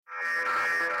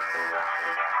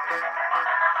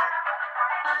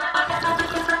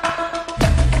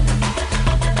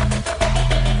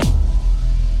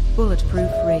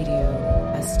Bulletproof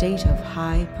Radio, a state of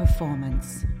high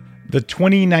performance. The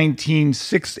 2019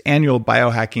 6th Annual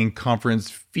Biohacking Conference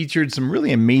featured some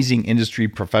really amazing industry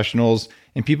professionals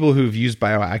and people who've used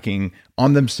biohacking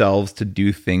on themselves to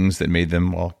do things that made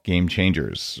them, well, game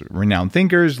changers. Renowned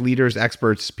thinkers, leaders,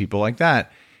 experts, people like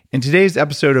that. And today's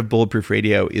episode of Bulletproof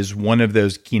Radio is one of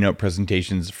those keynote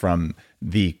presentations from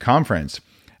the conference.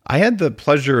 I had the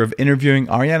pleasure of interviewing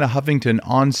Arianna Huffington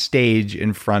on stage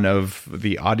in front of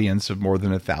the audience of more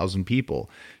than 1,000 people.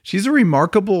 She's a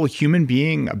remarkable human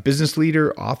being, a business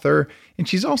leader, author, and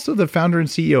she's also the founder and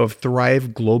CEO of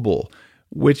Thrive Global,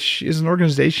 which is an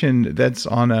organization that's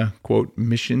on a, quote,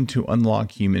 mission to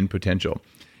unlock human potential.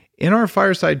 In our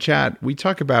fireside chat, we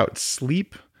talk about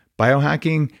sleep,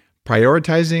 biohacking,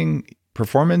 prioritizing,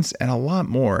 performance, and a lot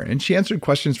more. And she answered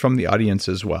questions from the audience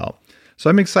as well. So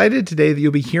I'm excited today that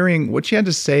you'll be hearing what she had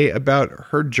to say about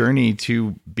her journey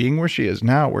to being where she is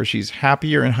now, where she's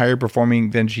happier and higher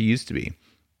performing than she used to be.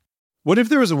 What if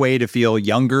there was a way to feel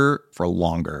younger for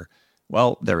longer?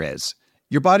 Well, there is.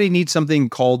 Your body needs something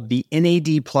called the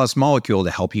NAD+ molecule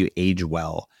to help you age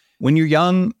well. When you're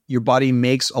young, your body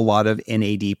makes a lot of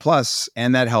NAD+,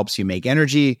 and that helps you make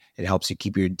energy, it helps you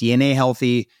keep your DNA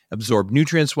healthy, absorb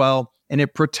nutrients well, and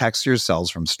it protects your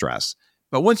cells from stress.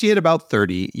 But once you hit about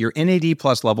 30, your NAD+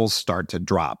 levels start to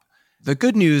drop. The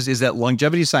good news is that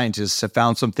longevity scientists have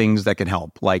found some things that can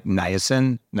help, like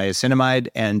niacin, niacinamide,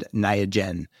 and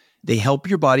Niagen. They help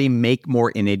your body make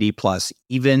more NAD+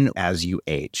 even as you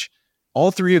age.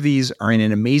 All three of these are in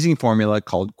an amazing formula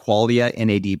called Qualia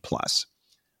NAD+.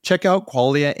 Check out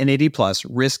Qualia NAD+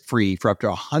 risk-free for up to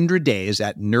 100 days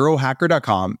at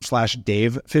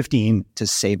neurohacker.com/Dave15 to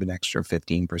save an extra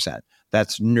 15%.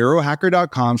 That's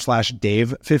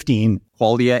neurohacker.com/Dave15,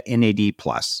 Qualia NAD+.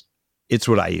 It's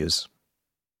what I use.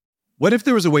 What if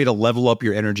there was a way to level up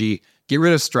your energy, get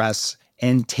rid of stress,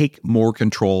 and take more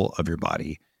control of your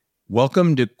body?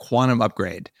 Welcome to Quantum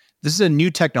Upgrade. This is a new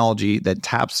technology that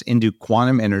taps into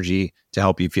quantum energy to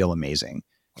help you feel amazing.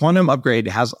 Quantum Upgrade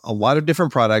has a lot of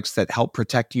different products that help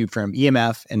protect you from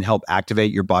EMF and help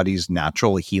activate your body's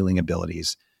natural healing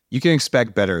abilities. You can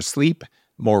expect better sleep,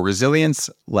 more resilience,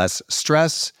 less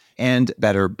stress, and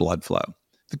better blood flow.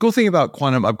 The cool thing about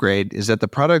Quantum Upgrade is that the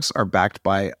products are backed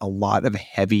by a lot of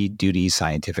heavy-duty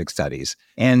scientific studies,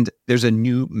 and there's a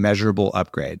new measurable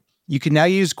upgrade. You can now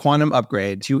use Quantum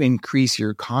Upgrade to increase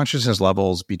your consciousness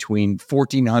levels between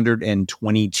 1,400 and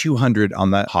 2,200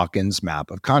 on the Hawkins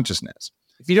map of consciousness.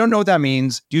 If you don't know what that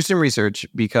means, do some research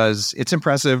because it's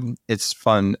impressive, it's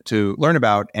fun to learn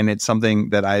about, and it's something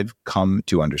that I've come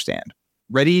to understand.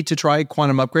 Ready to try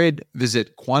Quantum Upgrade?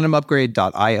 Visit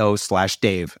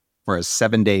quantumupgrade.io/Dave for a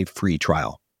 7-day free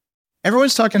trial.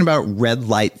 Everyone's talking about red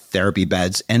light therapy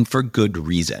beds, and for good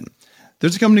reason.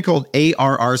 There's a company called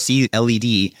ARRC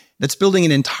LED that's building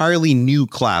an entirely new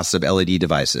class of LED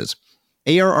devices.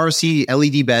 ARRC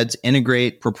LED beds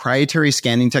integrate proprietary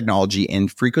scanning technology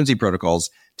and frequency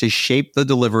protocols to shape the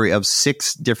delivery of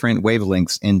 6 different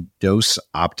wavelengths in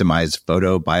dose-optimized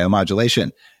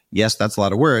photobiomodulation. Yes, that's a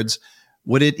lot of words.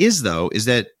 What it is, though, is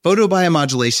that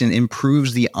photobiomodulation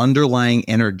improves the underlying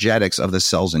energetics of the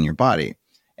cells in your body.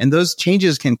 And those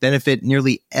changes can benefit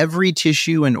nearly every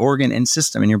tissue and organ and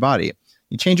system in your body.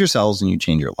 You change your cells and you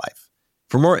change your life.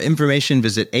 For more information,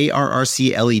 visit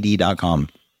arrcled.com.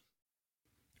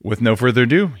 With no further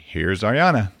ado, here's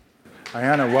Arianna.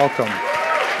 Arianna, welcome.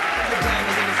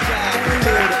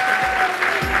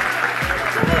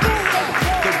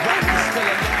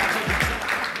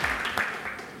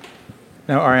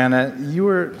 Now, Arianna, you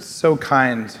were so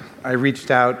kind. I reached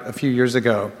out a few years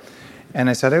ago, and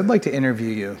I said, I would like to interview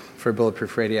you for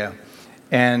Bulletproof Radio.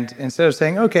 And instead of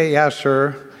saying, okay, yeah,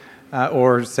 sure,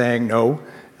 or saying no,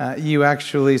 you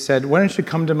actually said, why don't you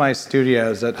come to my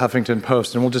studios at Huffington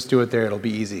Post, and we'll just do it there, it'll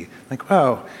be easy. Like,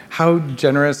 wow, how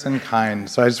generous and kind.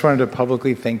 So I just wanted to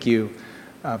publicly thank you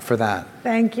for that.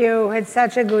 Thank you. It's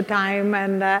such a good time,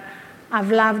 and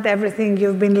I've loved everything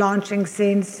you've been launching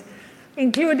since,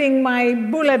 including my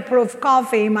bulletproof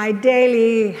coffee, my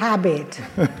daily habit.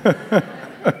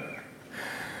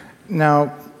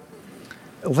 Now,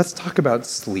 let's talk about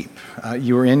sleep.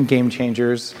 You were in Game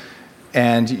Changers,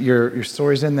 and your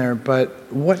story's in there, but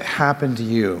what happened to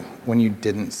you when you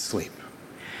didn't sleep?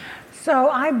 So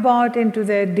I bought into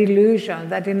the delusion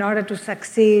that in order to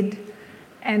succeed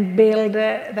and build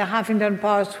the Huffington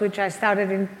Post, which I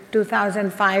started in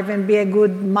 2005, and be a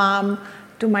good mom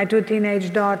to my 2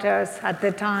 teenage daughters at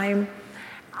the time,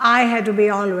 I had to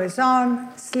be always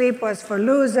on. Sleep was for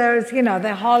losers. You know,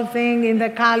 the whole thing in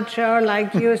the culture,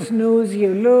 like you snooze,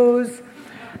 you lose.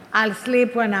 I'll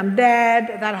sleep when I'm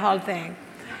dead, that whole thing.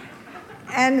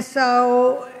 And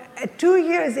so 2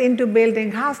 years into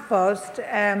building HuffPost,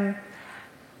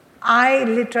 I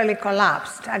literally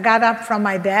collapsed. I got up from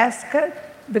my desk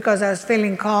because I was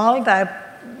feeling cold. I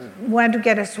went to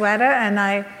get a sweater and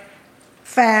I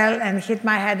fell and hit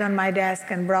my head on my desk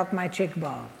and broke my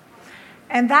cheekbone.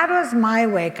 And that was my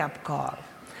wake-up call.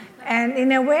 And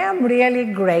in a way, I'm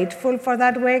really grateful for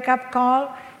that wake-up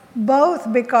call,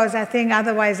 both because I think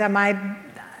otherwise I might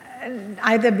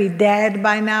either be dead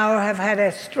by now or have had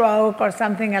a stroke or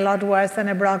something a lot worse than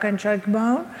a broken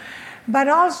cheekbone, but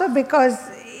also because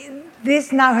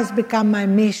this now has become my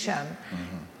mission,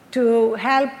 to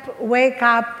help wake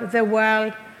up the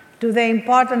world to the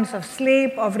importance of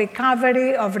sleep, of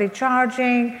recovery, of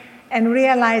recharging, and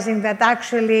realizing that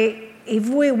actually, if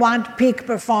we want peak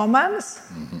performance,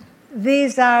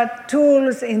 these are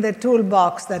tools in the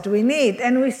toolbox that we need.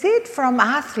 And we see it from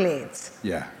athletes.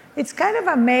 Yeah. It's kind of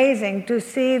amazing to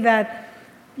see that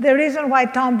the reason why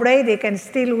Tom Brady can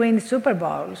still win Super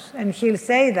Bowls, and he'll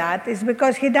say that, is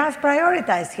because he does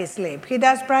prioritize his sleep. He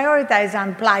does prioritize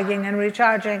unplugging and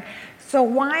recharging. So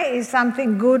why is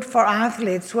something good for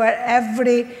athletes where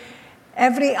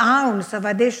every ounce of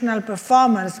additional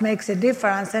performance makes a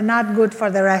difference and not good for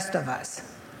the rest of us?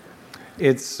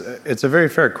 It's a very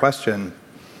fair question.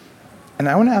 And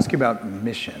I want to ask you about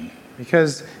mission,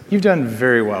 because you've done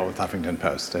very well with Huffington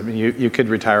Post. I mean, you could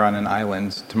retire on an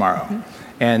island tomorrow.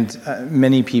 And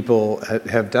many people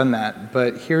have done that.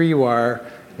 But here you are,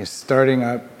 starting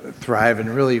up Thrive and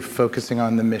really focusing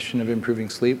on the mission of improving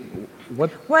sleep.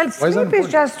 Well, sleep is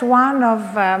just one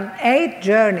of 8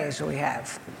 journeys we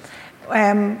have.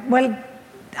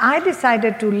 I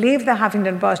decided to leave the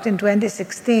Huffington Post in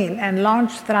 2016 and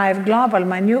launch Thrive Global,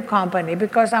 my new company,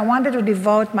 because I wanted to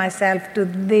devote myself to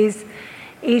these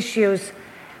issues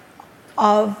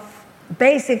of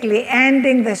basically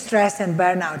ending the stress and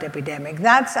burnout epidemic.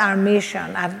 That's our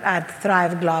mission at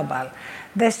Thrive Global.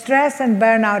 The stress and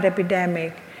burnout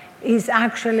epidemic is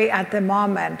actually at the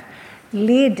moment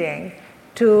leading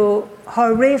to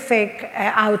horrific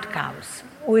outcomes.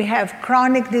 We have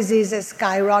chronic diseases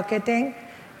skyrocketing,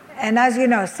 and as you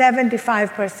know,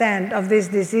 75% of these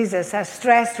diseases are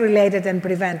stress-related and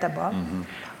preventable.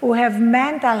 We have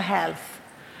mental health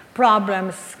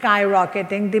problems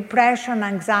skyrocketing, depression,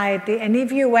 anxiety, and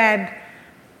if you add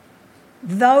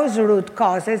those root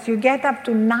causes, you get up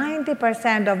to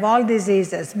 90% of all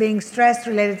diseases being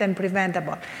stress-related and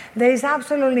preventable. There is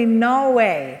absolutely no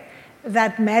way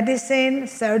that medicine,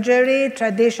 surgery,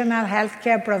 traditional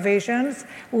healthcare provisions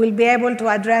will be able to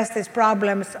address these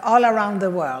problems all around the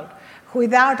world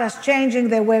without us changing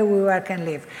the way we work and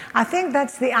live. I think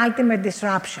that's the ultimate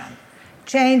disruption,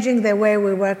 changing the way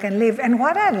we work and live. And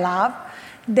what I love,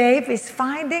 Dave, is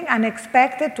finding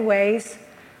unexpected ways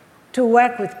to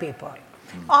work with people.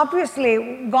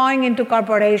 Obviously, going into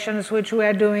corporations, which we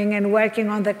are doing, and working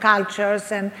on the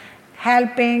cultures and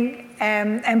helping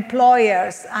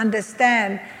employers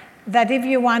understand that if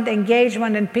you want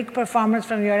engagement and peak performance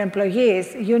from your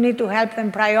employees, you need to help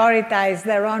them prioritize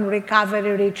their own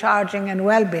recovery, recharging, and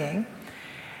well-being.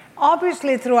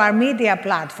 Obviously, through our media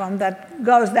platform that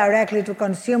goes directly to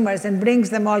consumers and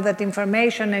brings them all that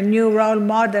information and new role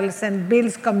models and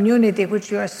builds community,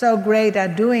 which you are so great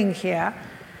at doing here.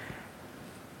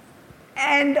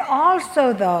 And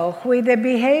also, though, with a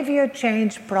behavior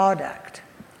change product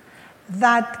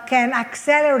that can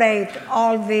accelerate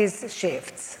all these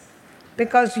shifts.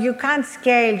 Because you can't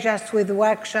scale just with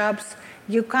workshops,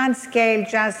 you can't scale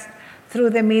just through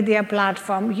the media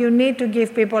platform. You need to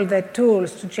give people the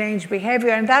tools to change behavior,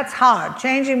 and that's hard.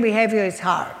 Changing behavior is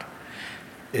hard.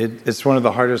 It's one of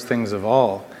the hardest things of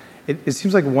all. It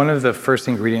seems like one of the first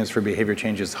ingredients for behavior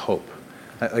change is hope.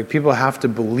 Like, people have to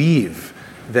believe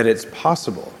that it's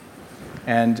possible.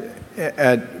 And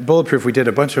at Bulletproof, we did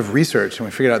a bunch of research, and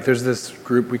we figured out there's this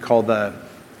group we call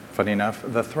funny enough,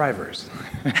 the Thrivers.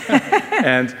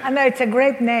 And I know, it's a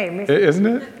great name. Isn't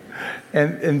it?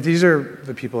 And these are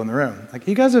the people in the room. Like,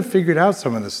 you guys have figured out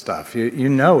some of this stuff. You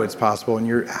know it's possible, and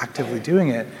you're actively doing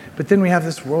it. But then we have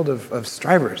this world of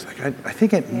strivers. Like, I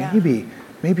think it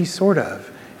maybe sort of.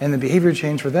 And the behavior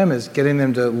change for them is getting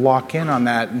them to lock in on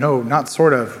that, no, not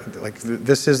sort of, like,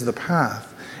 this is the path.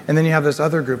 And then you have this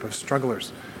other group of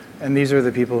strugglers. And these are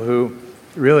the people who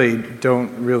really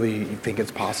don't really think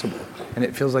it's possible. And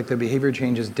it feels like the behavior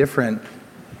change is different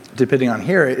depending on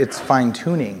here. It's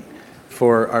fine-tuning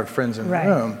for our friends in the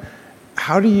room.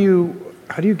 How do you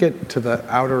get to the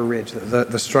outer ridge,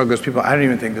 the strugglers, people, I don't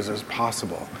even think this is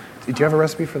possible. Do you have a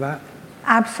recipe for that?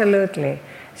 Absolutely.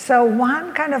 So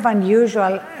one kind of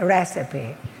unusual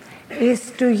recipe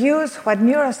is to use what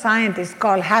neuroscientists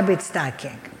call habit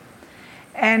stacking.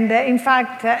 And in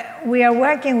fact, we are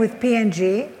working with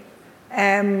P&G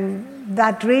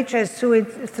that reaches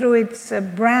through its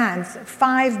brands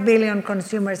 5 billion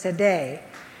consumers a day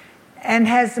and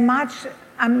has much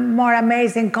more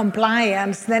amazing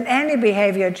compliance than any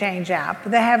behavior change app.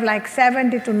 They have like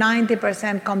 70 to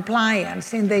 90%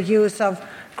 compliance in the use of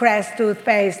Crest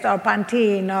toothpaste or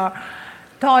Pantene or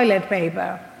toilet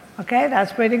paper. Okay,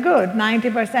 that's pretty good.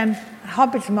 90%, I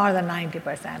hope it's more than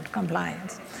 90%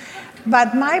 compliance.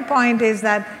 But my point is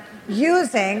that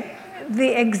using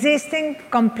the existing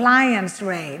compliance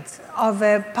rates of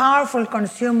a powerful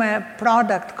consumer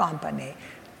product company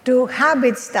to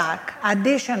habit stack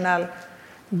additional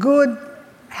good,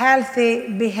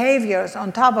 healthy behaviors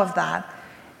on top of that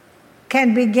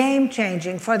can be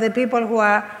game-changing for the people who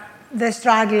are the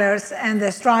stragglers and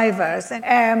the strivers.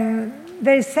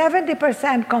 There's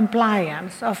 70%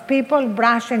 compliance of people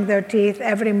brushing their teeth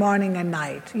every morning and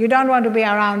night. You don't want to be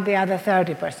around the other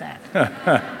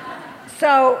 30%.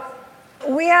 So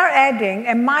we are adding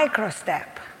a micro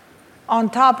step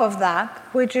on top of that,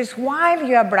 which is while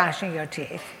you are brushing your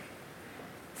teeth,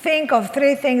 think of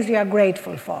 3 things you are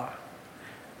grateful for.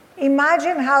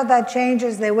 Imagine how that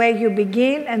changes the way you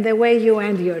begin and the way you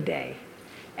end your day.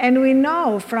 And we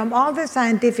know from all the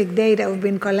scientific data we've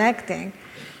been collecting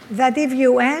that if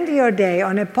you end your day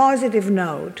on a positive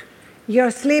note,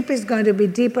 your sleep is going to be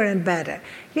deeper and better.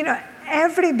 You know,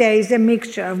 every day is a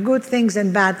mixture of good things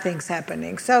and bad things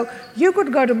happening. So you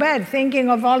could go to bed thinking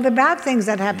of all the bad things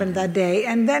that happened that day,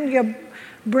 and then your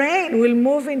brain will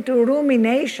move into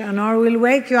rumination or will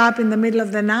wake you up in the middle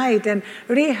of the night and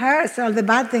rehearse all the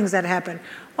bad things that happened.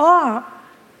 Or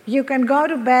you can go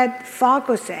to bed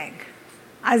focusing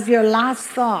as your last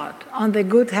thought on the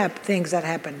good things that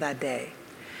happened that day.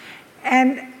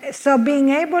 And so being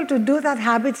able to do that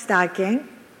habit stacking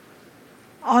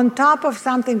on top of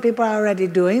something people are already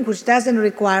doing, which doesn't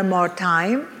require more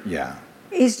time,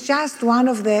 is just one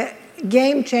of the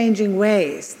game-changing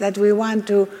ways that we want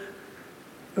to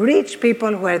reach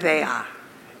people where they are.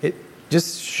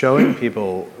 Just showing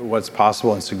people what's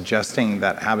possible and suggesting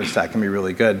that habit stack can be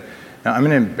really good. Now, I'm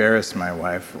going to embarrass my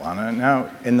wife, Lana.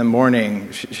 Now, in the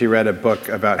morning, she read a book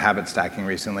about habit stacking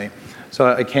recently. So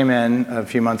I came in a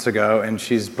few months ago, and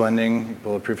she's blending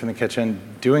Bulletproof in the kitchen,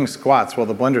 doing squats while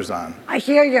the blender's on. I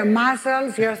hear your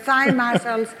muscles, your thigh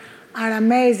muscles are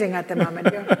amazing at the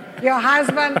moment. Your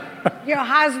husband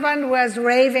was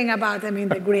raving about them in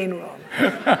the green room.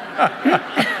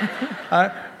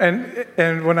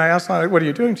 And when I asked Lana, what are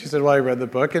you doing? She said, well, I read the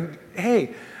book, and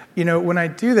hey, you know, when I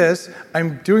do this,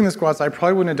 I'm doing the squats I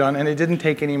probably wouldn't have done, and it didn't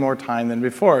take any more time than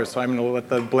before. So I'm going to let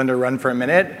the blender run for a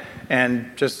minute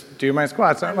and just do my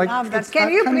squats. I love that.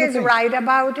 Can you please write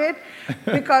about it?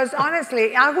 Because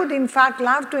honestly, I would in fact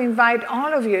love to invite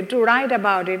all of you to write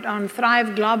about it on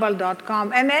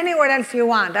thriveglobal.com and anywhere else you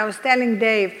want. I was telling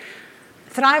Dave,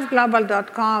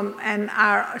 thriveglobal.com and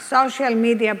our social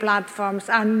media platforms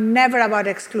are never about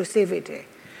exclusivity.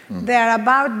 They're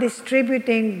about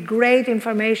distributing great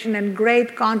information and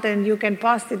great content. You can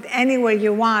post it anywhere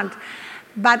you want,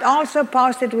 but also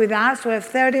post it with us. We have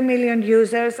 30 million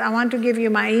users. I want to give you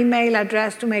my email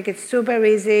address to make it super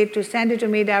easy to send it to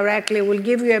me directly. We'll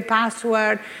give you a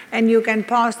password, and you can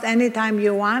post anytime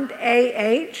you want,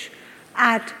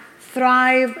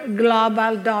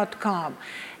 ah@thriveglobal.com.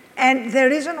 And the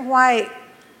reason why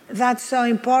that's so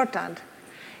important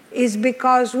is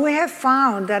because we have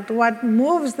found that what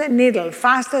moves the needle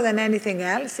faster than anything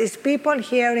else is people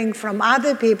hearing from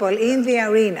other people in the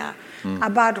arena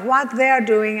about what they're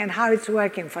doing and how it's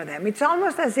working for them. It's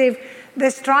almost as if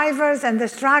the strivers and the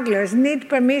strugglers need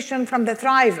permission from the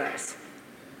thrivers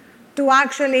to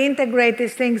actually integrate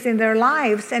these things in their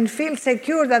lives and feel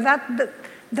secure that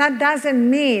doesn't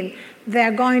mean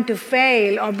they're going to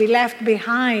fail or be left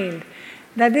behind.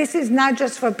 That this is not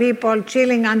just for people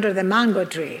chilling under the mango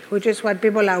tree, which is what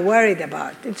people are worried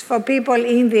about. It's for people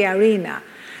in the arena.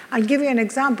 I'll give you an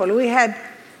example. We had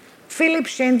Philip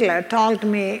Schindler told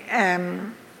me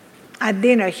at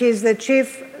dinner. He's the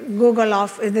chief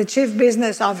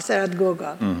business officer at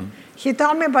Google. He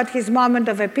told me about his moment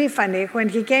of epiphany when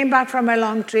he came back from a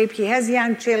long trip. He has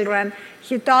young children.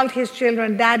 He told his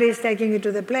children, "Daddy is taking you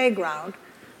to the playground."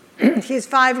 His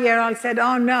 5-year-old said,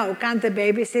 "Oh no, can't the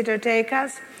babysitter take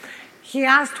us?" He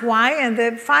asked why, and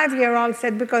the 5-year-old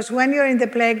said, "Because when you're in the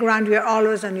playground, you're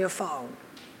always on your phone."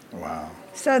 Wow.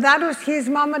 So that was his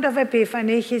moment of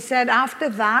epiphany. He said, after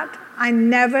that, I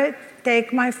never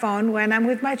take my phone when I'm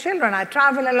with my children. I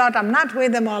travel a lot. I'm not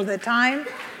with them all the time.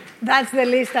 That's the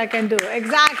least I can do.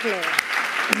 Exactly.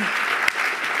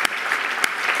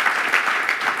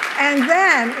 And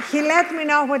then he let me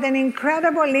know what an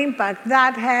incredible impact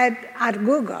that had at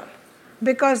Google,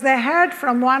 because they heard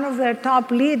from one of their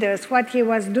top leaders what he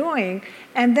was doing,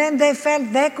 and then they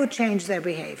felt they could change their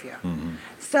behavior. Mm-hmm.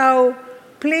 So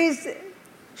please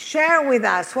share with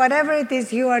us whatever it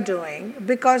is you are doing,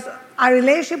 because our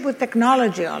relationship with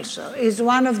technology also is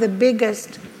one of the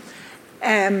biggest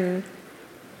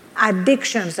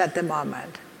addictions at the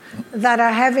moment that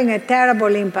are having a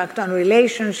terrible impact on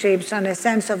relationships, on a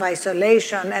sense of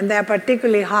isolation, and they're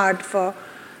particularly hard for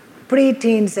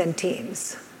preteens and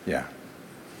teens. Yeah.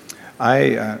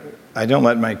 I don't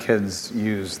let my kids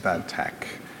use that tech.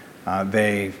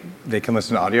 They can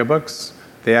listen to audiobooks.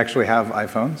 They actually have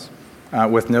iPhones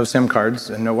with no SIM cards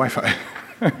and no Wi-Fi.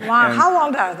 Wow, how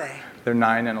old are they? They're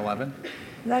 9 and 11.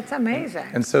 That's amazing.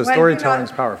 And so storytelling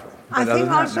is powerful. I think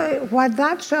also what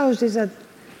that shows is that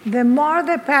the more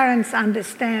the parents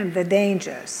understand the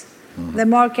dangers, the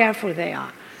more careful they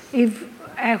are.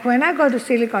 When I go to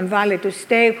Silicon Valley to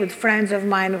stay with friends of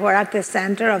mine who are at the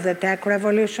center of the tech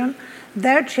revolution,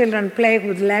 their children play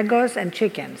with Legos and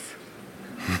chickens.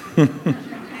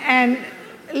 And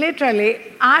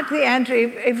literally, at the entry,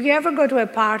 if you ever go to a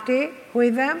party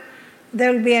with them,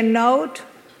 there will be a note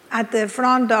at the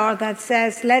front door that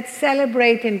says, "Let's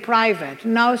celebrate in private,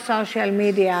 no social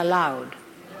media allowed."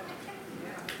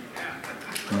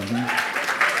 Mm-hmm.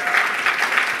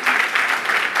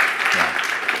 Yeah.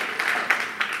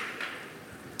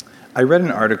 I read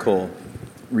an article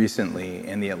recently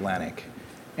in The Atlantic,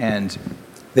 and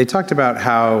they talked about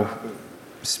how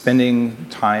spending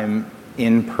time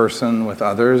in person with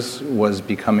others was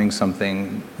becoming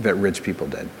something that rich people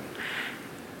did.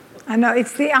 I know,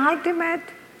 it's the ultimate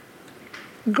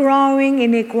growing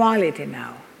inequality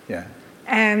now. Yeah.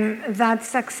 And that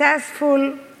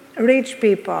successful rich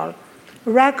people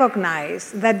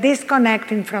recognize that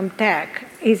disconnecting from tech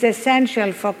is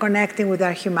essential for connecting with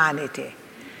our humanity.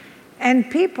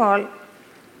 And people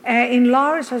in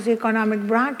lower socioeconomic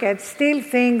brackets still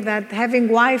think that having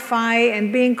Wi-Fi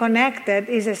and being connected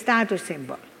is a status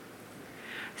symbol.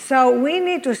 So we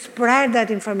need to spread that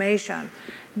information,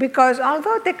 because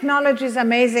although technology is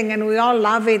amazing and we all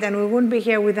love it and we wouldn't be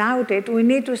here without it, we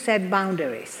need to set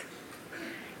boundaries.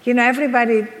 You know,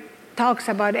 everybody talks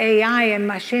about AI and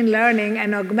machine learning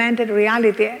and augmented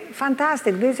reality.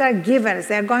 Fantastic, these are givens,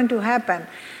 they're going to happen.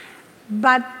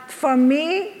 But for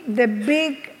me, the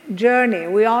big journey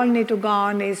we all need to go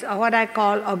on is what I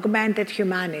call augmented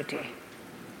humanity.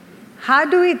 How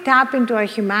do we tap into our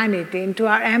humanity, into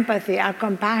our empathy, our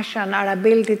compassion, our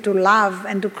ability to love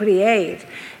and to create?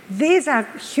 These are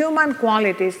human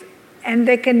qualities, and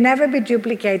they can never be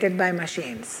duplicated by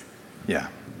machines. Yeah.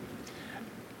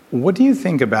 What do you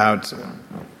think about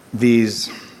these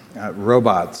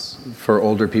robots for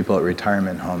older people at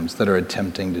retirement homes that are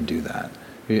attempting to do that?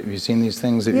 Have you seen these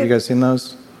things? Have you guys seen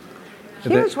those?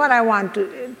 Here's what I want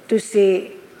to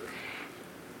see.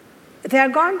 There are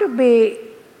going to be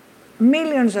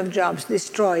millions of jobs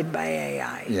destroyed by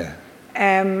AI. Yeah.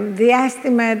 The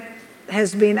estimate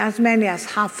has been as many as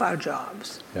half our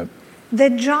jobs. Yep. The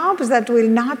jobs that will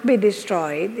not be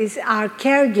destroyed are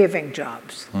caregiving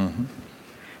jobs. Mm-hmm.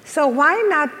 So why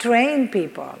not train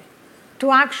people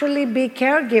to actually be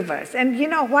caregivers? And you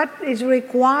know what is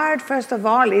required, first of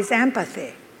all, is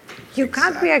empathy. You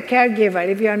can't be a caregiver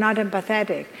if you're not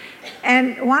empathetic.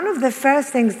 And one of the first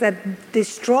things that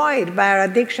destroyed by our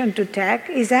addiction to tech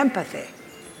is empathy.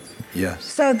 Yes.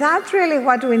 So that's really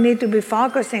what we need to be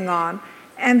focusing on.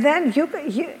 And then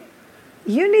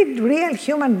you need real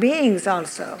human beings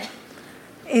also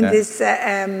in these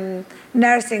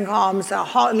nursing homes,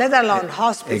 or let alone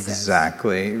hospices.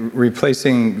 Exactly.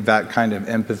 Replacing that kind of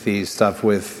empathy stuff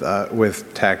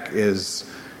with tech is,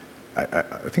 I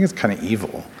think it's kind of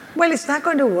evil. Well, it's not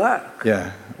going to work.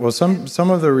 Yeah. Well, some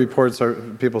of the reports are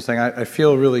people saying, I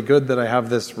feel really good that I have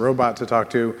this robot to talk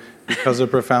to because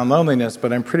of profound loneliness,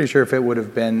 but I'm pretty sure if it would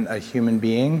have been a human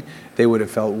being, they would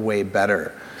have felt way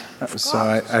better. So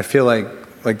I feel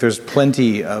like there's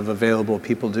plenty of available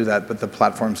people do that, but the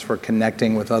platforms for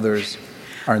connecting with others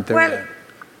aren't there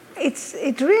yet.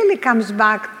 It really comes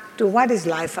back to what is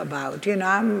life about. You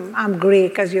know, I'm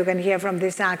Greek, as you can hear from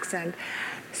this accent.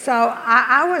 So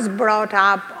I was brought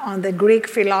up on the Greek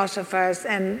philosophers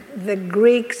and the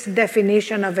Greeks'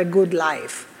 definition of a good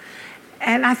life.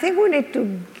 And I think we need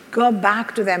to go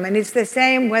back to them. And it's the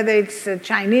same whether it's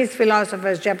Chinese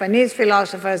philosophers, Japanese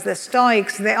philosophers, the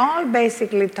Stoics. They all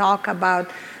basically talk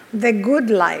about the good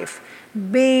life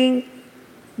being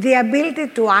the ability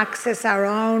to access our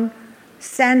own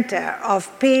center of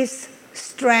peace,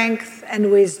 strength,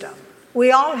 and wisdom.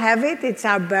 We all have it, it's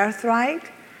our birthright.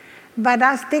 But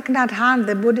as Thich Nhat Hanh,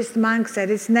 the Buddhist monk, said,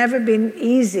 it's never been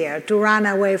easier to run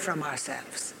away from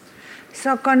ourselves.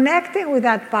 So connecting with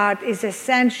that part is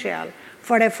essential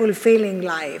for a fulfilling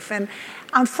life. And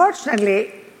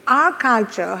unfortunately, our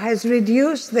culture has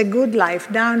reduced the good life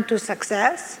down to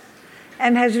success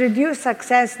and has reduced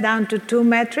success down to two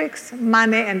metrics,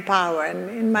 money and power. And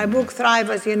in my book, Thrive,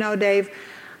 as you know, Dave,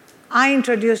 I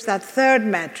introduced that third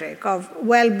metric of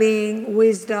well-being,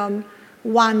 wisdom,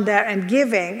 wonder, and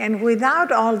giving. And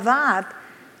without all that,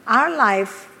 our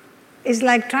life is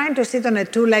like trying to sit on a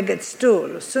two-legged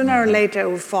stool. Sooner or later, it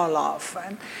will fall off.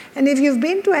 And if you've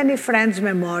been to any Friends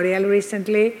Memorial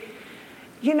recently,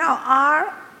 you know,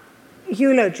 our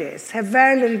eulogies have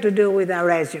very little to do with our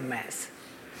resumes.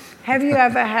 Have you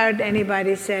ever heard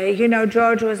anybody say, you know,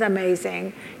 George was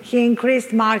amazing. He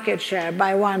increased market share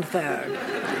by 1/3.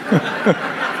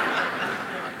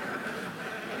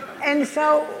 And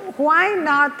so why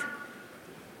not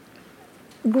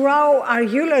grow our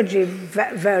eulogy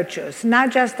virtues, not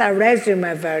just our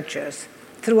resume virtues,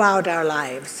 throughout our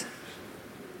lives?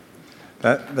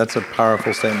 That's a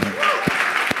powerful statement.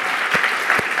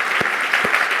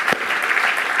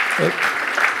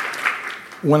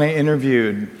 When I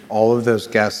interviewed all of those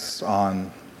guests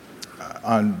on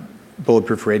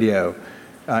Bulletproof Radio,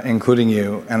 including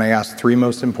you, and I asked 3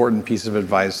 most important pieces of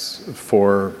advice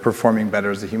for performing better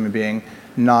as a human being,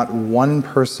 not one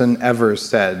person ever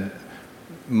said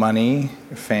money,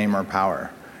 fame, or power.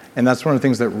 And that's one of the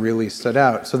things that really stood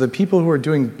out. So the people who are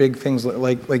doing big things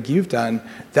like you've done,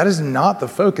 that is not the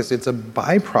focus. It's a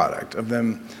byproduct of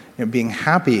them, you know, being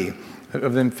happy,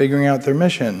 of them figuring out their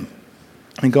mission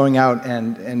and going out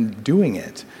and doing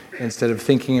it instead of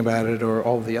thinking about it or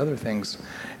all of the other things.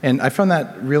 And I found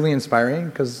that really inspiring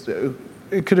because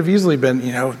it could have easily been,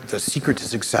 you know, the secret to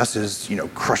success is, you know,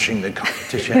 crushing the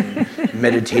competition,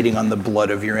 meditating on the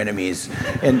blood of your enemies.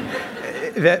 And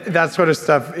that sort of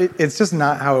stuff, it's just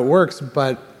not how it works.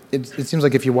 But it seems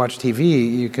like if you watch TV,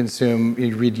 you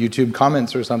read YouTube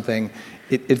comments or something,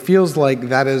 it feels like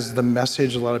that is the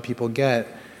message a lot of people get.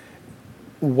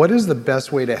 What is the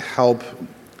best way to help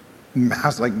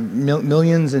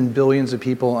millions and billions of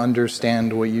people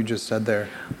understand what you just said there?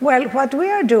 Well, what we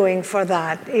are doing for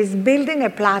that is building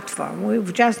a platform.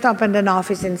 We've just opened an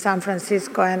office in San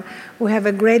Francisco, and we have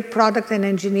a great product and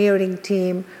engineering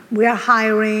team. We are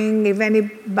hiring. If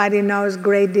anybody knows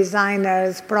great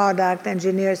designers, product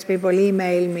engineers, people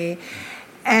email me.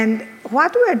 And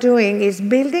what we're doing is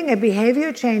building a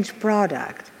behavior change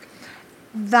product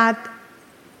that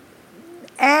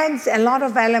adds a lot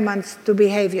of elements to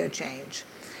behavior change.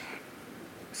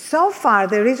 So far,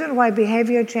 the reason why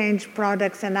behavior change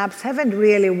products and apps haven't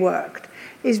really worked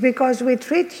is because we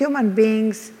treat human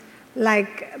beings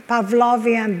like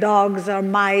Pavlovian dogs or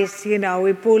mice. You know,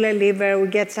 we pull a lever, we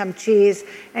get some cheese,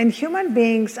 and human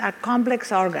beings are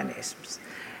complex organisms.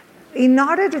 In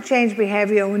order to change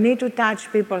behavior, we need to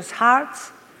touch people's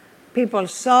hearts,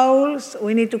 people's souls,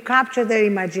 we need to capture their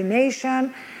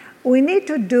imagination, we need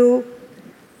to do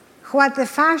what the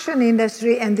fashion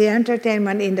industry and the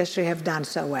entertainment industry have done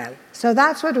so well. So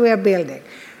that's what we are building.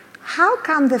 How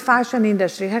come the fashion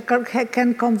industry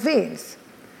can convince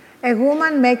a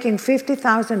woman making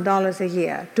 $50,000 a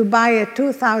year to buy a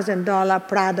 $2,000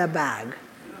 Prada bag?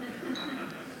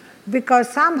 Because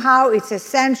somehow it's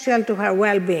essential to her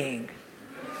well-being.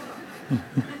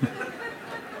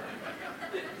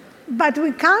 But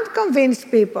we can't convince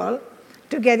people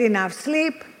to get enough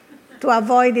sleep, to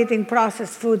avoid eating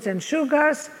processed foods and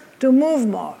sugars, to move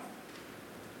more.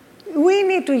 We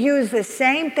need to use the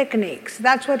same techniques,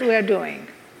 that's what we are doing,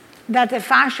 that the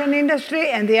fashion industry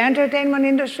and the entertainment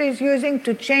industry is using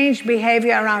to change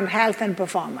behavior around health and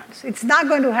performance. It's not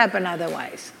going to happen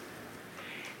otherwise.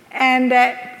 And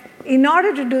in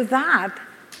order to do that,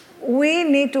 we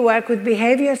need to work with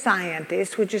behavior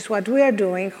scientists, which is what we are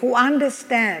doing, who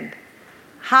understand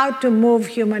how to move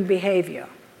human behavior,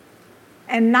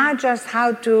 and not just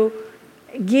how to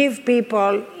give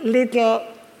people little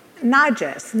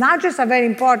nudges. Nudges are very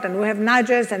important. We have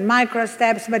nudges and micro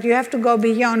steps, but you have to go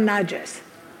beyond nudges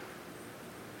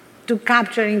to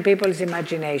capturing people's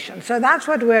imagination. So that's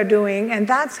what we're doing, and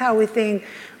that's how we think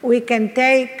we can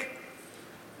take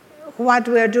what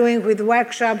we're doing with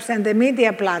workshops and the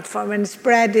media platform and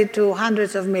spread it to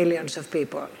hundreds of millions of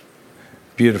people.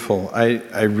 Beautiful.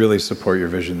 I really support your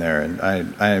vision there, and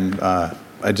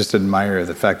I just admire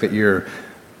the fact that you're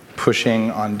pushing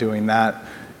on doing that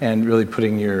and really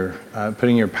putting your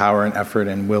power and effort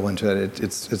and will into it.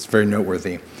 It's very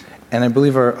noteworthy. And I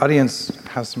believe our audience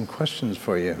has some questions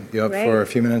for you. You up Great. For a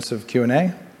few minutes of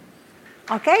Q&A?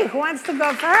 Okay, who wants to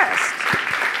go first?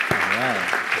 All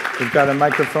right. We've got a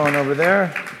microphone over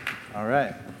there. All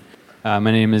right. My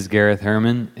name is Gareth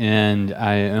Herman, and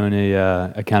I own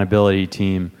a accountability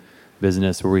team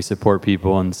business where we support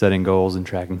people in setting goals and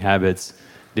tracking habits,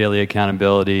 daily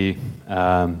accountability,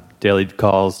 daily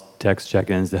calls, text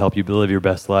check-ins to help you live your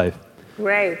best life.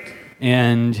 Great.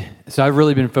 And so I've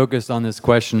really been focused on this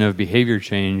question of behavior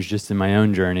change just in my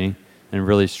own journey and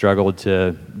really struggled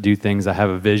to do things. I have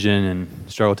a vision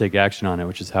and struggle to take action on it,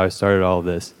 which is how I started all of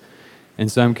this. And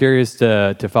so I'm curious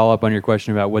to follow up on your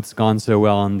question about what's gone so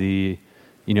well in the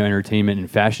entertainment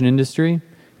and fashion industry.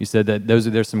 You said that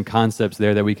there's some concepts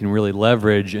there that we can really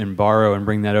leverage and borrow and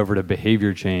bring that over to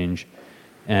behavior change.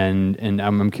 And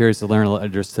I'm curious to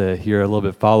learn, just to hear a little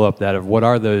bit follow up that of what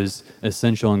are those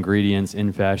essential ingredients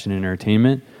in fashion and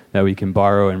entertainment that we can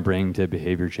borrow and bring to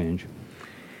behavior change.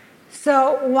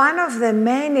 So one of the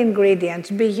main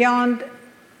ingredients beyond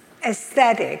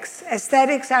aesthetics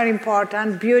are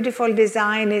important, beautiful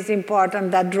design is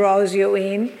important, that draws you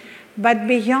in, but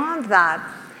beyond that,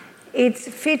 it's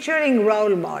featuring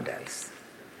role models.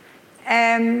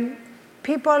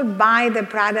 People buy the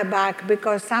Prada bag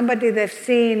because somebody they've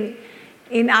seen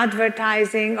in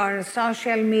advertising or in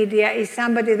social media is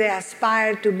somebody they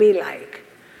aspire to be like.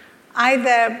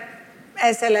 Either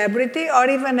a celebrity or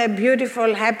even a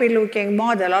beautiful, happy-looking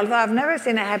model, although I've never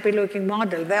seen a happy-looking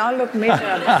model. They all look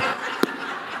miserable.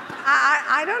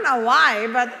 I don't know why,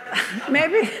 but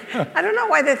maybe, I don't know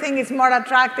why they think it's more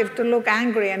attractive to look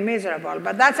angry and miserable,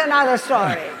 but that's another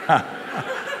story.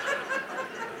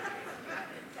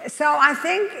 So I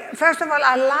think, first of all,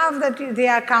 I love the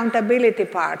accountability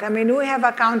part. I mean, we have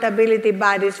accountability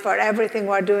buddies for everything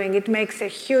we're doing. It makes a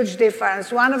huge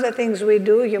difference. One of the things we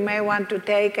do, you may want to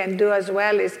take and do as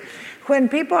well, is when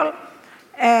people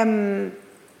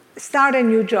start a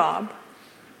new job,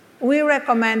 we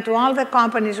recommend to all the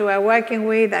companies we are working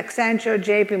with, Accenture,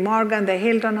 JP Morgan, the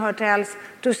Hilton hotels,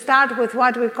 to start with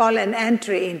what we call an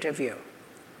entry interview.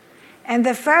 And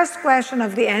the first question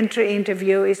of the entry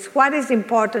interview is, what is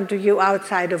important to you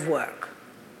outside of work?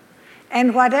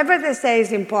 And whatever they say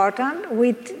is important,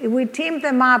 we team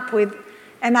them up with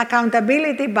an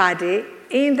accountability buddy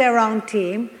in their own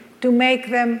team to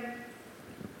make them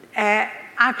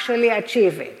actually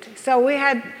achieve it. So we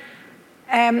had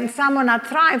someone at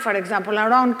Thrive, for example,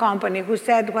 our own company, who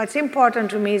said, what's important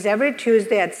to me is every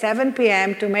Tuesday at 7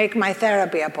 p.m. to make my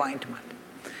therapy appointment.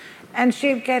 And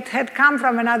she had come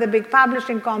from another big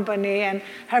publishing company, and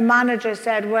her manager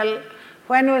said, well,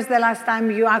 when was the last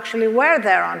time you actually were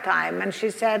there on time? And she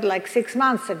said, like 6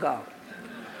 months ago.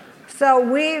 So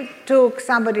we took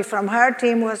somebody from her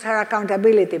team, was her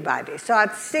accountability buddy. So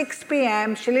at 6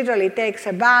 p.m., she literally takes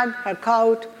her bag, her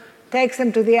coat, takes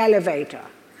him to the elevator,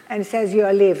 and says, you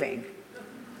are leaving.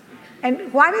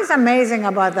 And what is amazing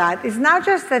about that is not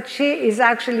just that she is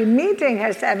actually meeting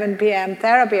her 7 p.m.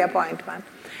 therapy appointment,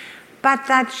 but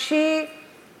that she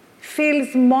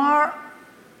feels more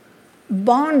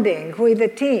bonding with the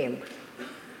team.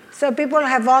 So people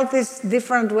have all these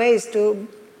different ways to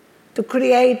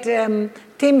create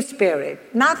team spirit.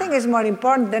 Nothing is more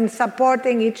important than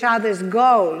supporting each other's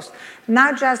goals,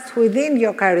 not just within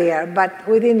your career, but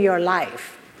within your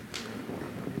life.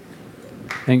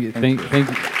 Thank you.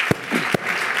 Thanks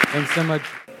so much.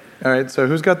 All right, so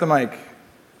who's got the mic?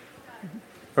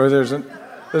 Or there's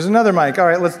another mic. All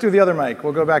right, let's do the other mic.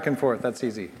 We'll go back and forth. That's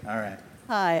easy. All right.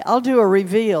 Hi, I'll do a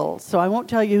reveal, so I won't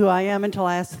tell you who I am until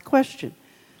I ask the question.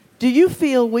 Do you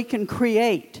feel we can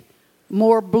create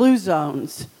more blue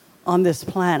zones on this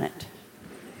planet?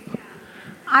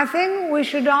 I think we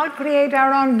should all create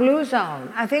our own blue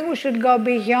zone. I think we should go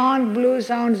beyond blue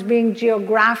zones being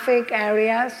geographic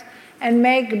areas and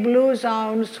make blue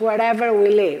zones wherever we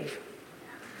live.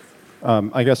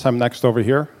 I guess I'm next over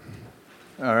here.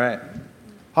 All right.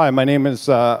 Hi, my name is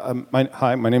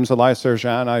Elias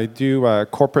Serjan. I do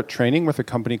corporate training with a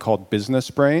company called Business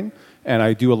Brain, and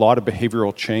I do a lot of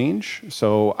behavioral change.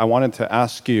 So I wanted to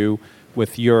ask you,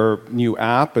 with your new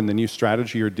app and the new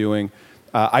strategy you're doing,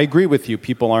 I agree with you.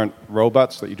 People aren't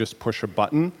robots that you just push a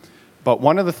button. But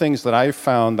one of the things that I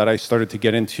found that I started to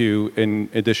get into, in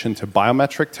addition to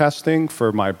biometric testing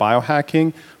for my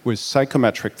biohacking, was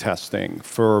psychometric testing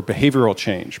for behavioral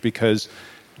change, because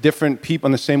different people,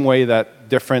 in the same way that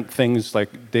different things,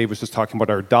 like Dave was just talking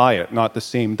about our diet, not the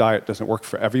same diet doesn't work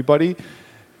for everybody,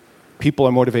 people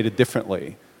are motivated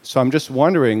differently. So I'm just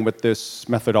wondering, with this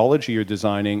methodology you're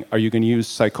designing, are you going to use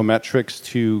psychometrics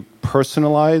to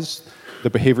personalize the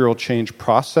behavioral change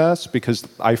process? Because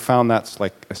I found that's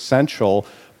essential,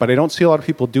 but I don't see a lot of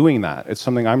people doing that. It's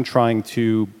something I'm trying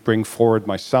to bring forward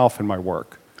myself in my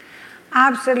work.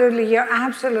 Absolutely, you're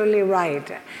absolutely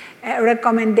right.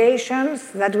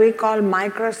 Recommendations that we call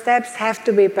micro steps have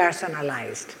to be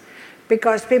personalized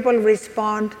because people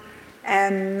respond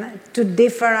to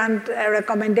different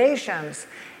recommendations.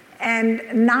 And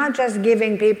not just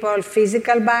giving people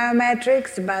physical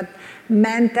biometrics, but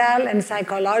mental and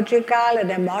psychological and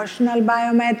emotional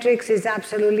biometrics is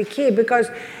absolutely key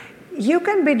because you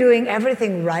can be doing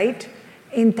everything right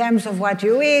in terms of what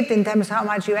you eat, in terms of how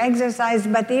much you exercise,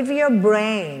 but if your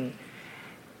brain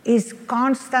is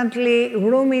constantly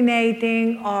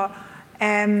ruminating or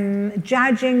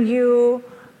judging you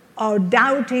or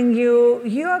doubting you,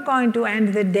 you are going to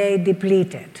end the day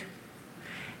depleted.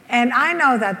 And I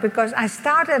know that because I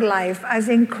started life as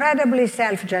incredibly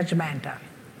self-judgmental.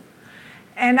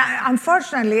 And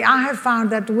unfortunately, I have found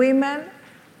that women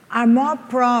are more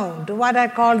prone to what I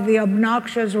call the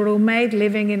obnoxious roommate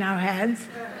living in our heads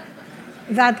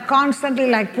that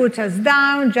constantly puts us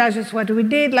down, judges what we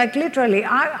did. Literally,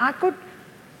 I could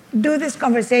do this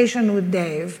conversation with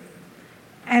Dave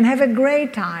and have a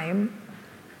great time.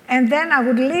 And then I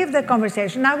would leave the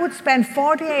conversation. I would spend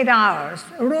 48 hours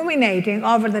ruminating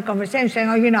over the conversation,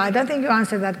 saying, I don't think you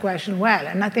answered that question well.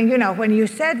 And I think, when you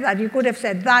said that, you could have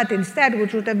said that instead,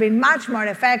 which would have been much more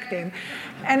effective.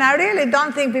 And I really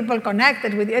don't think people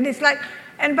connected with you. And it's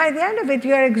and by the end of it,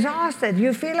 you're exhausted.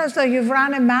 You feel as though you've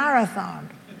run a marathon.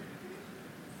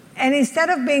 And instead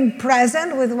of being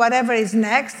present with whatever is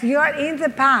next, you are in the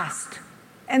past.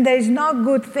 And there is no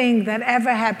good thing that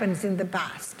ever happens in the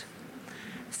past.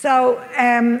 So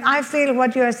I feel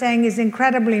what you are saying is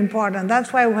incredibly important.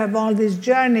 That's why we have all these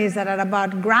journeys that are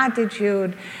about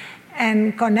gratitude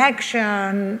and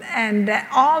connection and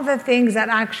all the things that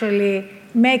actually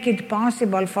make it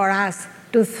possible for us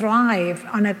to thrive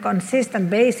on a consistent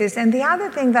basis. And the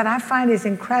other thing that I find is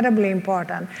incredibly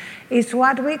important is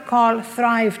what we call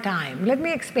thrive time. Let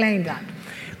me explain that.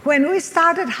 When we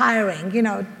started hiring, we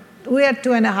are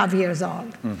 2.5 years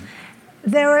old. Mm-hmm.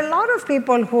 There were a lot of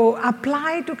people who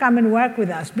applied to come and work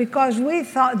with us because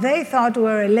they thought we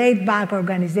were a laid-back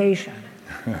organization,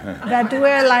 that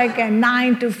we're like a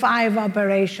 9-to-5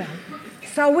 operation.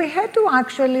 So we had to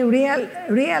actually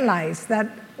realize that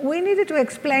we needed to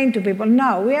explain to people,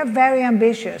 no, we are very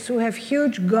ambitious, we have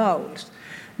huge goals.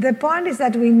 The point is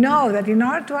that we know that in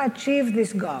order to achieve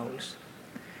these goals,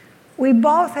 we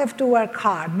both have to work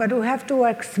hard, but we have to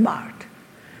work smart.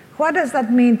 What does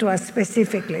that mean to us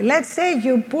specifically? Let's say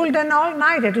you pulled an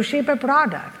all-nighter to ship a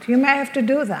product. You may have to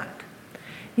do that.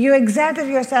 You exerted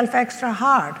yourself extra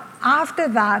hard. After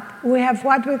that, we have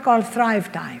what we call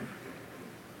thrive time.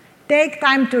 Take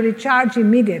time to recharge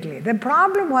immediately. The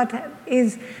problem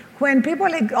is when people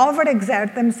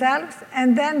overexert themselves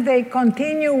and then they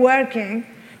continue working,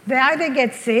 they either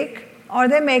get sick or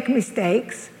they make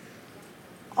mistakes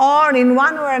or in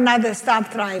one way or another stop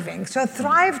thriving. So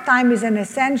thrive time is an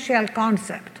essential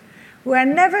concept. We're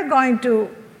never going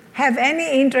to have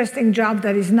any interesting job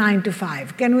that is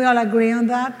 9-to-5. Can we all agree on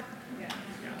that? Yeah.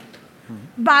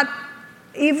 But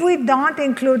if we don't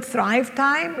include thrive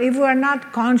time, if we're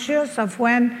not conscious of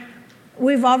when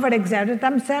we've overexerted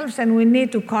ourselves and we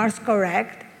need to course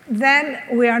correct, then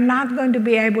we are not going to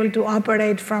be able to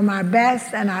operate from our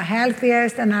best and our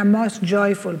healthiest and our most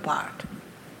joyful part.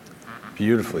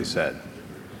 Beautifully said.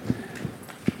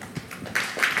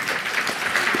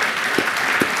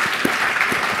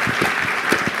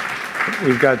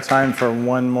 We've got time for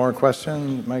one more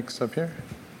question. Mike's up here.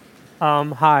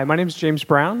 Hi, my name is James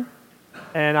Brown,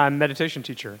 and I'm a meditation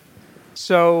teacher.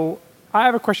 So I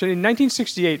have a question. In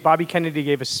 1968, Bobby Kennedy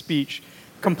gave a speech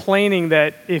complaining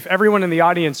that if everyone in the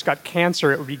audience got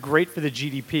cancer, it would be great for the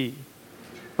GDP,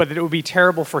 but that it would be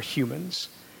terrible for humans.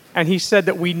 And he said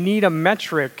that we need a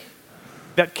metric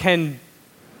that can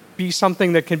be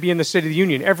something that can be in the State of the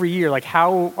Union every year.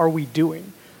 How are we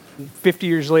doing? 50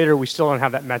 years later, we still don't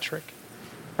have that metric.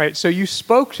 Right? So you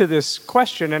spoke to this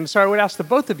question, and so I would ask the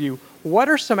both of you, what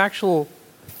are some actual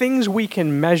things we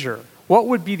can measure? What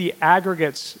would be the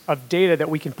aggregates of data that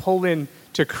we can pull in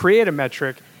to create a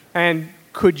metric? And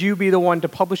could you be the one to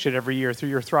publish it every year through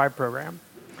your Thrive program?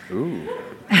 Ooh.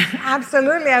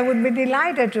 Absolutely, I would be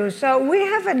delighted to. So we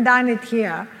haven't done it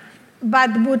here.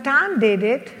 But Bhutan did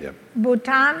it. Yep.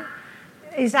 Bhutan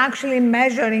is actually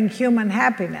measuring human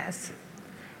happiness.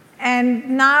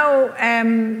 And now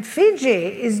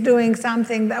Fiji is doing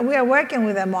something that we are working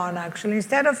with them on, actually.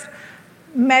 Instead of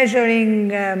measuring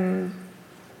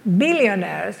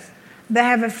billionaires, they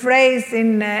have a phrase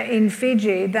in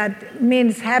Fiji that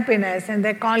means happiness, and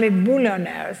they call it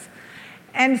bullionaires.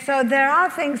 And so there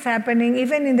are things happening,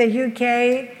 even in the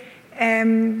UK.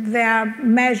 They are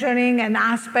measuring an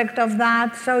aspect of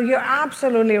that. So you're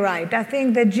absolutely right. I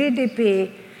think the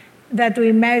GDP that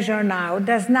we measure now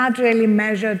does not really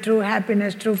measure true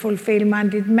happiness, true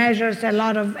fulfillment. It measures a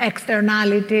lot of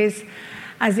externalities,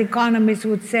 as economists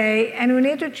would say, and we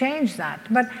need to change that.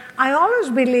 But I always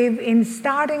believe in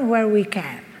starting where we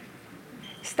can.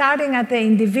 Starting at the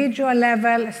individual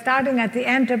level, starting at the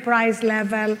enterprise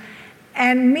level,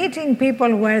 and meeting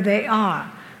people where they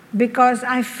are. Because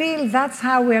I feel that's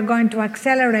how we are going to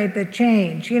accelerate the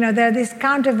change. There are these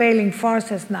countervailing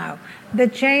forces now. The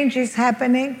change is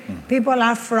happening. People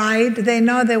are fried. They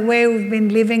know the way we've been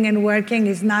living and working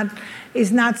is not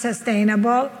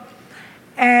sustainable.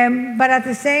 But at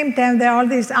the same time, there are all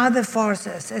these other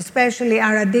forces, especially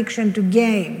our addiction to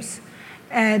games,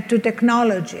 to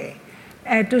technology,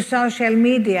 to social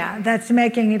media, that's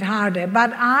making it harder.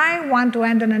 But I want to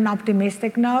end on an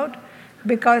optimistic note,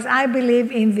 because I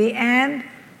believe in the end,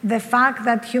 the fact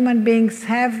that human beings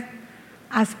have,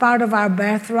 as part of our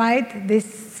birthright, this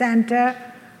center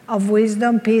of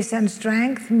wisdom, peace, and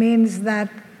strength, means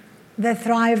that the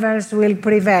thrivers will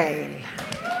prevail.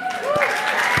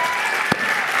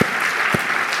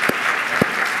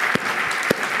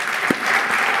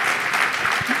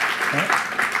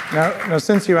 Now,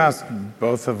 since you asked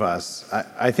both of us,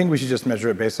 I think we should just measure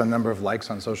it based on number of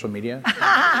likes on social media.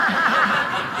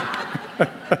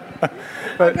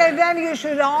 Okay, then you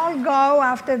should all go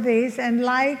after this and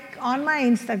like on my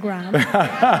Instagram,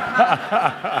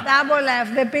 double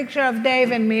F, the picture of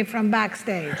Dave and me from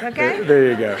backstage, okay?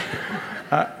 There you go.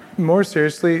 More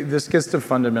seriously, this gets to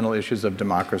fundamental issues of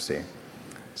democracy.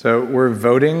 So we're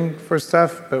voting for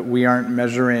stuff, but we aren't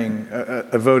measuring.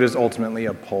 A vote is ultimately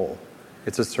a poll.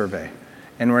 It's a survey.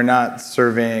 And we're not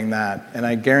surveying that. And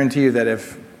I guarantee you that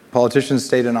if politicians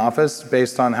stayed in office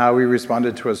based on how we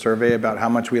responded to a survey about how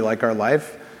much we like our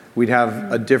life, we'd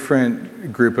have a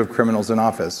different group of criminals in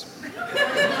office.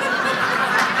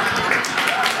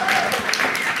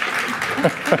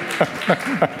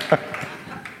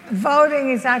 Voting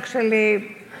is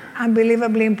actually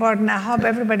unbelievably important. I hope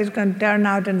everybody's going to turn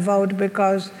out and vote,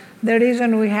 because the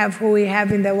reason we have who we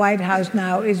have in the White House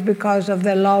now is because of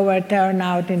the lower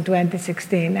turnout in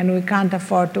 2016, and we can't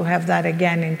afford to have that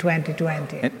again in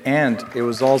 2020. And it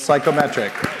was all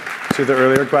psychometric. To the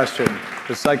earlier question,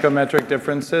 the psychometric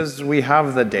differences, we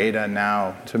have the data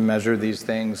now to measure these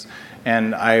things,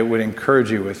 and I would encourage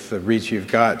you, with the reach you've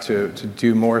got, to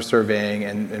do more surveying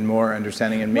and more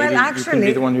understanding, and maybe you can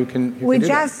be the one who can do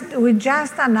that. We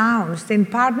just announced, in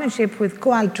partnership with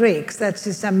Qualtrics, that's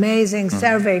this amazing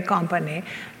survey company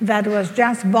that was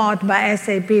just bought by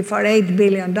SAP for $8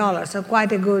 billion, so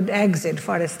quite a good exit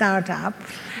for a startup.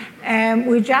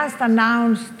 We just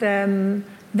announced the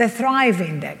Thrive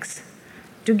Index.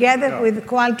 Together with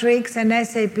Qualtrics and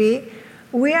SAP,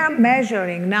 we are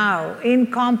measuring now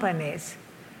in companies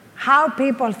how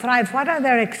people thrive, what are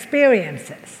their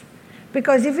experiences.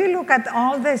 Because if you look at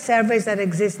all the surveys that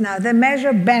exist now, they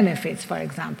measure benefits, for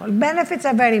example. Benefits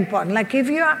are very important. Like if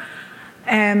you are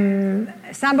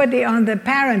somebody on the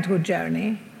parenthood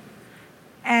journey,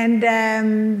 and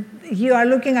you are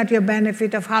looking at your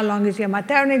benefit of how long is your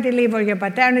maternity leave or your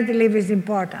paternity leave is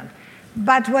important.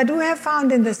 But what we have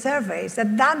found in the surveys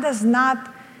that does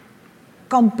not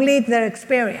complete their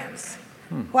experience.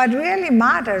 What really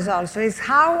matters also is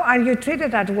how are you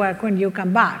treated at work when you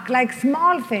come back? Like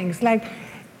small things, like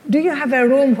do you have a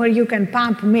room where you can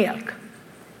pump milk?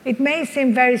 It may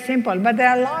seem very simple, but there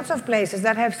are lots of places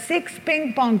that have 6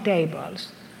 ping pong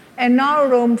tables and no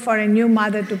room for a new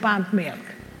mother to pump milk.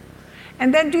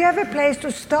 And then do you have a place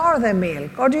to store the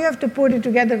milk, or do you have to put it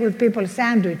together with people's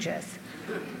sandwiches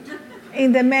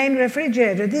in the main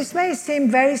refrigerator? This may seem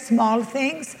very small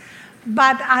things,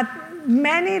 but at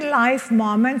many life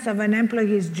moments of an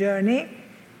employee's journey,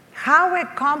 how a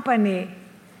company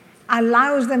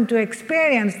allows them to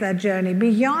experience that journey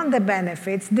beyond the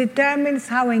benefits determines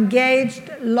how engaged,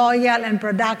 loyal, and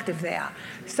productive they are.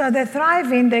 So the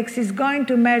Thrive Index is going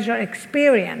to measure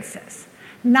experiences,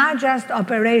 not just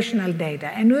operational data.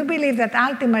 And we believe that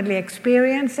ultimately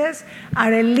experiences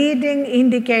are a leading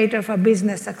indicator for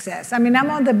business success. I mean, I'm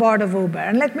on the board of Uber,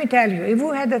 and let me tell you, if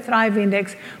we had the Thrive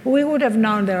Index, we would have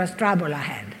known there was trouble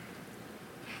ahead.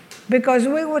 Because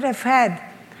we would have had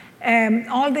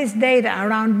all this data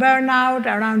around burnout,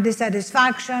 around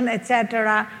dissatisfaction,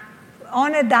 etc.,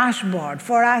 on a dashboard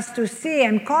for us to see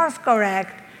and course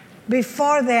correct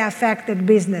before they affected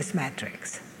business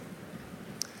metrics.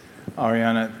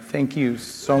 Arianna, thank you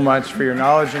so much for your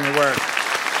knowledge and your work.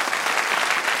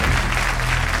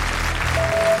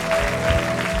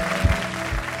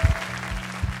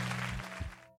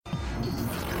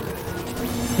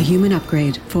 The Human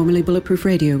Upgrade, formerly Bulletproof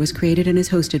Radio, was created and is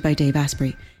hosted by Dave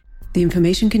Asprey. The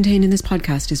information contained in this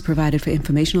podcast is provided for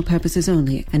informational purposes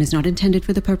only and is not intended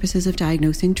for the purposes of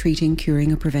diagnosing, treating,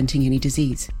 curing, or preventing any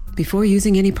disease. Before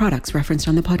using any products referenced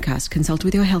on the podcast, consult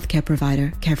with your healthcare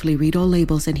provider, carefully read all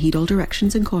labels, and heed all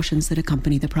directions and cautions that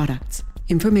accompany the products.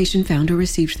 Information found or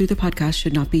received through the podcast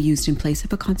should not be used in place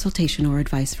of a consultation or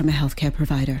advice from a healthcare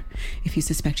provider. If you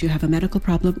suspect you have a medical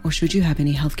problem or should you have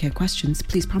any healthcare questions,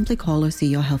 please promptly call or see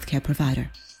your healthcare provider.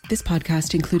 This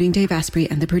podcast, including Dave Asprey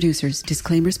and the producers,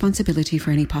 disclaim responsibility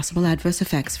for any possible adverse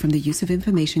effects from the use of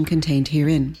information contained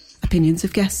herein. Opinions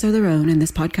of guests are their own, and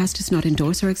this podcast does not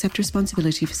endorse or accept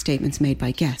responsibility for statements made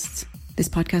by guests. This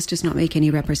podcast does not make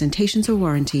any representations or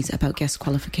warranties about guest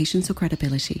qualifications or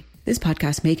credibility. This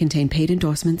podcast may contain paid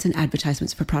endorsements and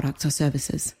advertisements for products or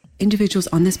services. Individuals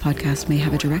on this podcast may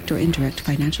have a direct or indirect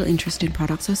financial interest in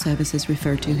products or services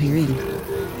referred to herein.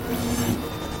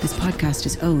 This podcast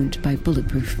is owned by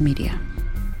Bulletproof Media.